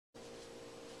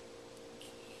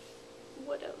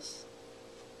what else?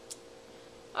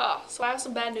 So I have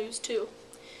some bad news too.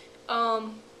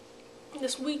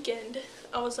 This weekend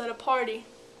I was at a party,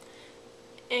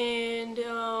 and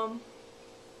I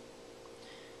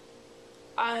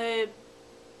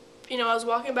was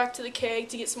walking back to the keg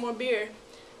to get some more beer,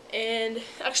 and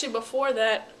actually before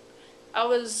that I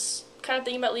was kind of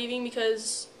thinking about leaving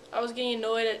because I was getting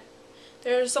annoyed at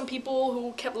there were some people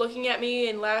who kept looking at me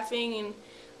and laughing and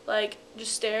like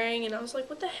just staring, and I was like,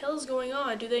 what the hell is going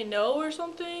on? Do they know or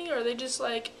something? Or are they just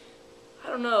like, I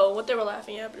don't know what they were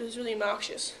laughing at, but it was really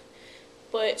obnoxious.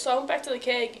 But so I went back to the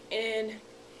keg, and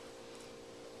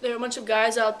there were a bunch of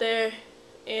guys out there,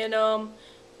 and a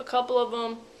couple of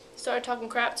them started talking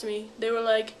crap to me. They were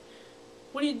like,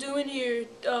 what are you doing here?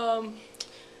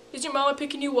 Is your mama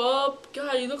picking you up?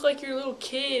 God, you look like you're a little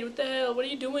kid. What the hell? What are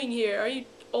you doing here? Are you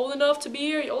old enough to be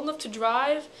here? Are you old enough to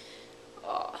drive?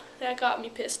 That got me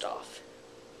pissed off.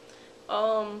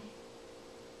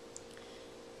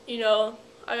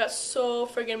 I got so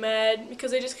friggin' mad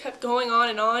because they just kept going on,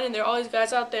 and there are all these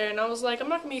guys out there, and I was like, I'm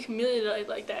not gonna be humiliated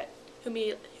like that.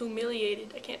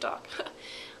 Humiliated. I can't talk.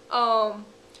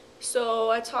 So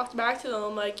I talked back to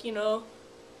them like,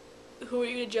 who are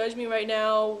you to judge me right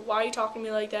now? Why are you talking to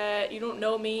me like that? You don't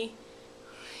know me.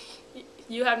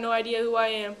 You have no idea who I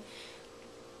am.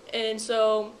 And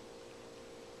so,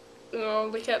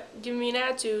 they kept giving me an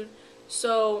attitude.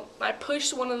 So I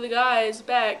pushed one of the guys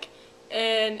back,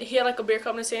 and he had like a beer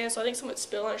cup in his hand, so I think someone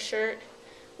spilled on his shirt.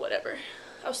 Whatever.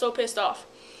 I was so pissed off.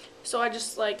 So I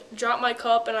just like dropped my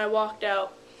cup and I walked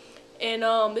out. And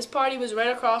this party was right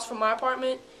across from my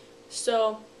apartment,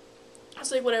 so I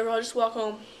was like, whatever, I'll just walk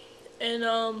home. And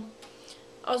I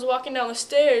was walking down the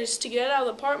stairs to get out of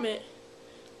the apartment.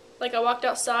 Like, I walked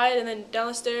outside and then down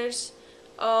the stairs,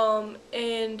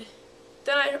 and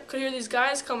then I could hear these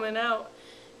guys coming out,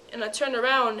 and I turned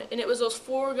around, and it was those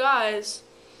 4 guys,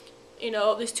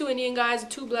 these 2 Indian guys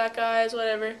and 2 black guys,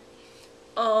 whatever,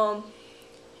 and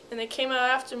they came out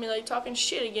after me, like, talking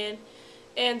shit again.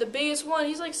 And the biggest one,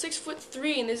 he's like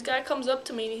 6'3", and this guy comes up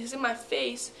to me, and he's in my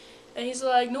face, and he's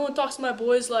like, no one talks to my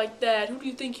boys like that. Who do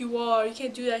you think you are? You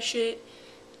can't do that shit.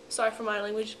 Sorry for my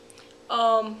language.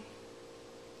 I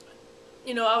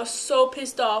was so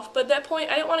pissed off. But at that point,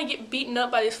 I didn't want to get beaten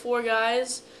up by these 4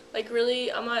 guys. Like,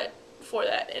 really, I'm not for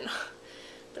that.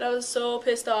 But I was so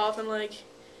pissed off, and like,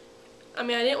 I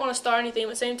didn't want to start anything,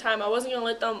 but at the same time, I wasn't going to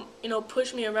let them,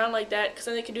 push me around like that, because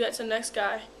then they could do that to the next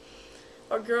guy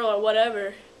or girl or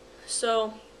whatever.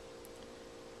 So,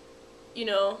 I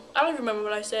don't even remember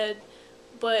what I said,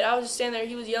 but I was just standing there,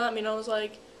 he was yelling at me, and I was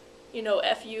like,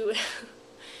 F you.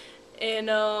 And,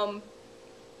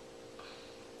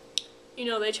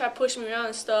 they tried pushing me around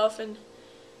and stuff, and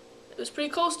it was pretty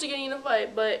close to getting in a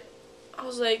fight, but I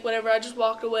was like, whatever, I just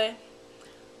walked away.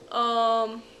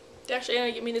 They actually ended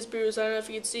up getting me this bruise. I don't know if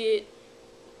you can see it.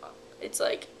 It's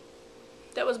like,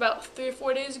 that was about 3 or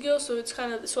 4 days ago, so it's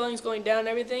kind of, the swelling's going down and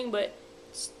everything, but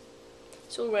it's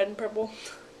still red and purple.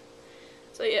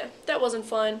 So yeah, that wasn't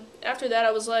fun. After that,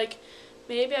 I was like,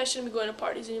 maybe I shouldn't be going to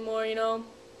parties anymore,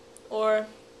 or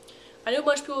I knew a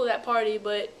bunch of people at that party,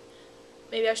 but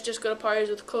maybe I should just go to parties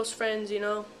with close friends,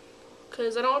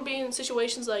 because I don't want to be in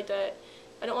situations like that.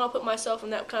 I don't want to put myself in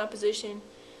that kind of position.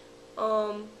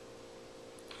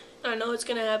 I know it's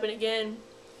going to happen again,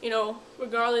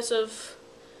 regardless of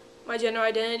my gender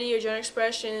identity or gender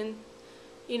expression.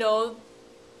 They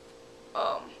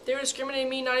were discriminating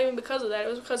me not even because of that. It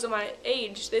was because of my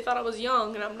age. They thought I was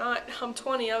young, and I'm not. I'm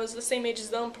 20. I was the same age as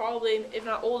them, probably, if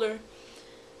not older.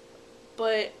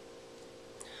 But,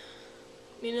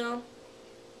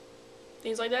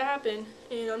 things like that happen.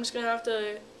 And I'm just going to have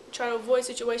to try to avoid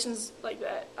situations like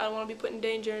that. I don't want to be put in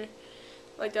danger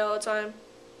like that all the time.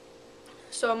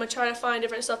 So I'm going to try to find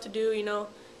different stuff to do,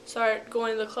 start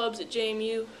going to the clubs at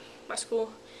JMU, my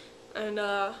school, and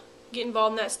get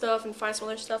involved in that stuff and find some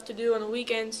other stuff to do on the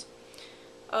weekends.